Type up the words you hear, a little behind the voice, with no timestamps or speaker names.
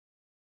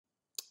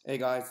Hey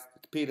guys,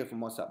 it's Peter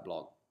from What's Up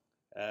blog.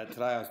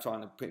 Today I was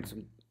trying to print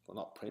some, well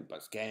not print,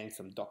 but scan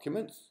some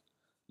documents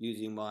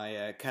using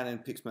my Canon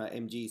Printer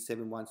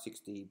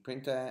MG7160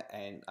 printer,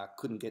 and I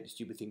couldn't get the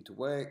stupid thing to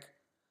work.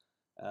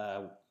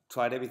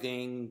 Tried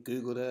everything,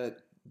 Googled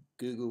it.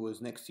 Google was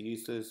next to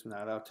useless. They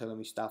were telling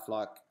me stuff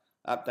like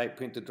update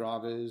printer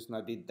drivers, and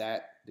I did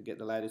that to get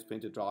the latest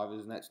printer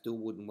drivers, and that still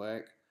wouldn't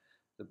work.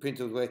 The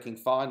printer was working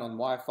fine on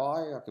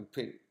Wi-Fi. I could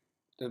print,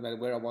 doesn't matter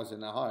where I was in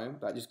the home,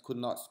 but I just could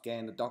not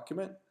scan the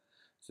document.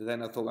 So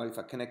then I thought, well, if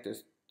I connect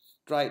it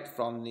straight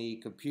from the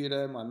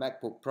computer, my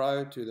MacBook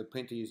Pro, to the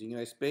printer using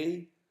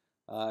USB,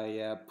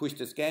 I pushed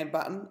the scan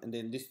button, and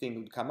then this thing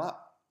would come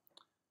up,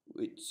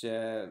 which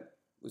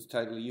was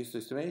totally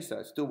useless to me, so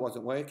it still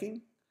wasn't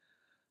working.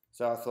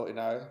 So I thought,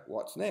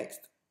 what's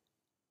next?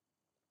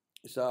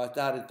 So I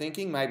started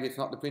thinking maybe it's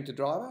not the printer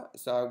driver.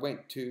 So I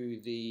went to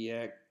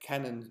the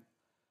Canon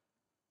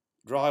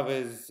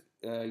drivers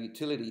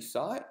utility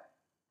site,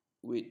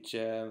 which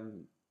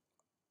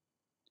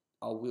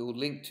I will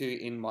link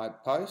to in my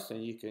post,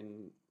 and you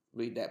can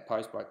read that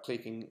post by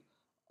clicking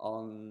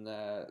on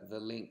the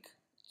link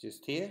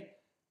just here.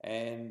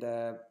 And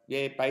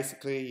yeah,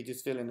 basically you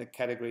just fill in the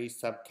category,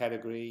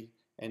 subcategory,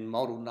 and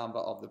model number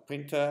of the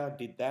printer.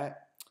 Did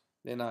that.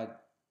 Then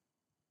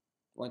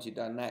once you've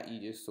done that,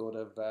 you just sort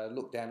of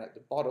look down at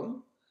the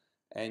bottom,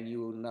 and you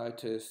will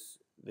notice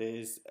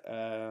there's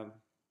a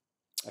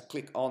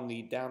click on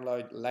the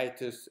download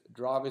latest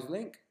drivers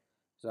link.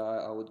 So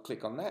I would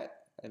click on that,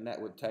 and that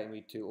would take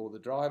me to all the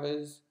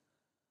drivers.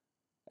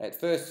 At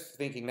first,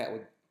 thinking that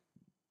would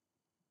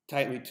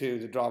take me to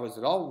the drivers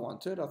that I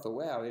wanted, I thought,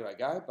 wow, there I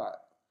go. But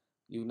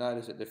you'll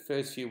notice that the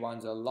first few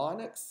ones are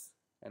Linux,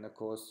 and of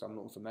course I'm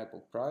looking for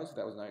MacBook Pro, so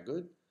that was no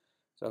good.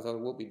 So I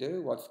thought,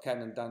 whoopie-doo, what's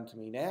Canon done to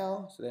me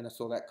now? So then I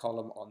saw that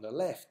column on the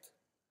left,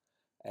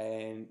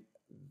 and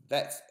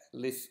that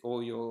lists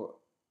all your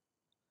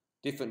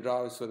different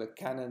drivers for the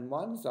Canon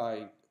ones.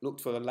 I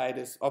looked for the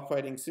latest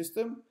operating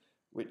system,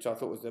 which I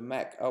thought was the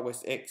Mac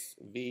OS X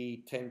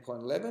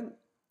v10.11.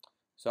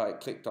 So I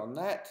clicked on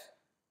that.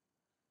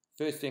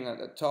 First thing at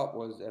the top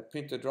was a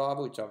printer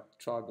driver, which I've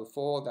tried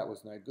before. That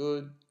was no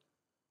good.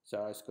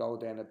 So I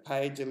scrolled down the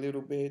page a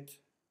little bit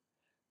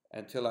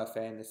until I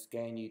found the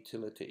scan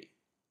utility.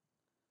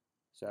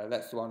 So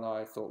that's the one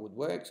I thought would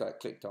work, so I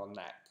clicked on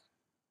that.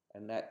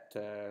 And that,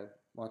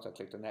 once I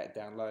clicked on that,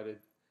 downloaded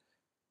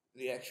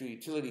the actual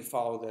utility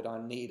file that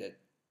I needed.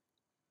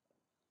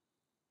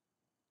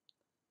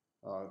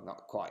 Oh,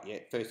 not quite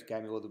yet. First it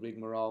gave me all the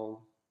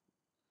rigmarole,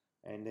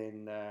 and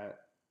then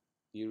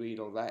you read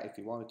all that if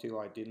you wanted to.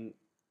 I didn't.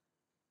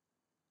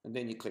 And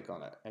then you click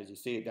on it. As you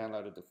see, it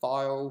downloaded the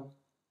file.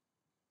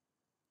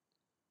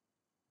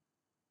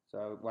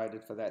 So I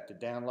waited for that to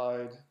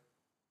download.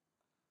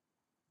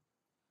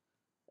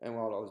 And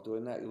while I was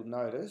doing that, you'll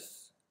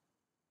notice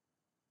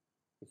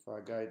if I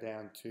go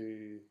down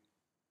to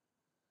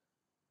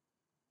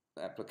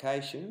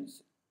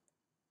applications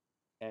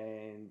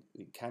and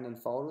the Canon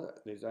folder,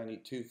 there's only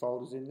 2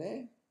 folders in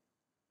there.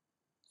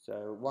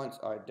 So once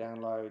I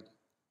download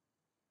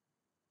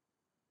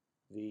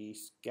the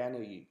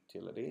scanner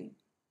utility,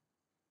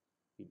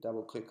 you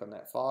double click on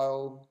that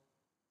file,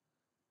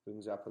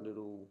 brings up a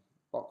little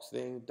box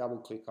thing, double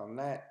click on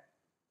that,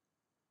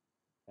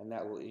 and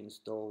that will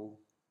install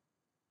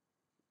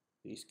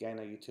the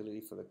scanner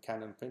utility for the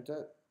Canon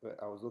printer that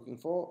I was looking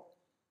for.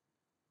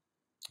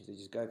 So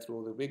just go through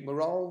all the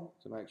rigmarole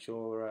to make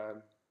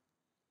sure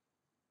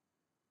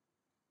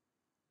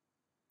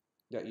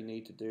that you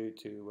need to do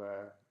to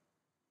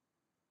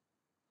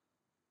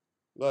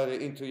load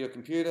it into your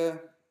computer.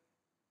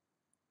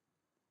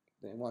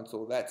 Then once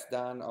all that's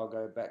done, I'll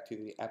go back to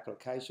the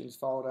applications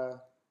folder.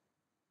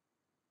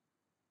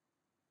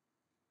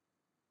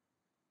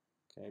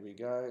 Okay, here we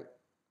go.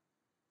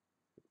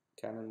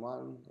 Canon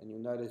 1, and you'll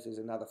notice there's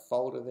another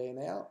folder there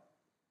now.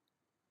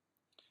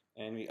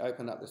 And we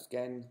open up the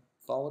scan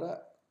folder,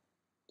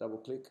 double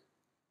click,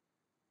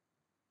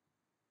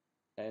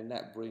 and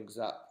that brings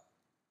up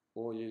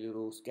all your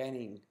little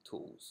scanning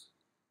tools.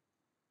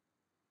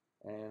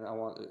 And I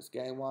want the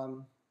scan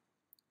one.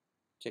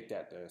 Checked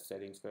out the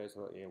settings first.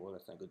 Thought, yeah, well,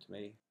 that's not good to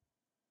me.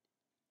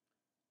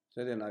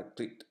 So then I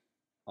clicked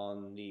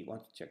on the,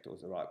 once I checked it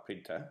was the right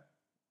printer,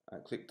 I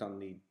clicked on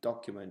the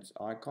documents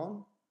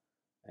icon,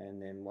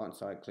 and then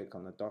once I click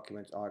on the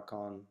documents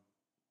icon,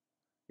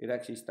 it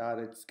actually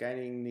started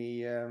scanning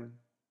the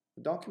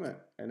document,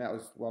 and that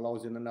was while I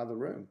was in another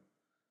room.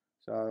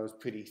 So I was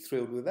pretty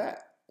thrilled with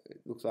that.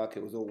 It looks like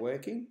it was all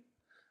working.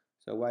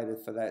 So I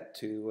waited for that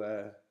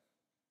to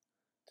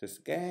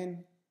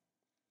scan,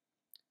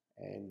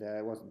 and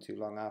it wasn't too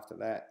long after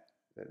that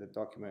that the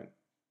document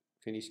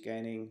finished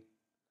scanning,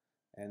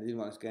 and I didn't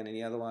want to scan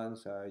any other one,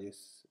 so I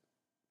just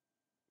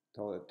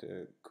told it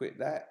to quit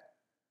that.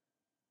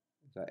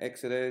 So I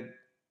exited,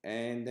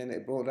 and then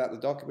it brought up the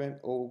document,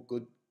 all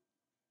good,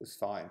 was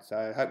fine. So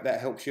I hope that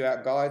helps you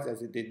out, guys,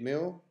 as it did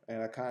Mill,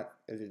 and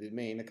as it did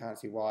me, and I can't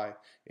see why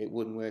it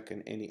wouldn't work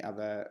in any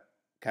other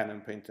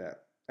Canon printer.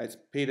 It's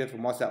Peter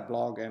from What's Up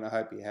blog, and I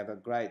hope you have a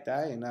great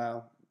day, and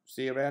I'll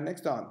see you around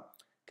next time.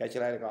 Catch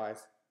you later, guys.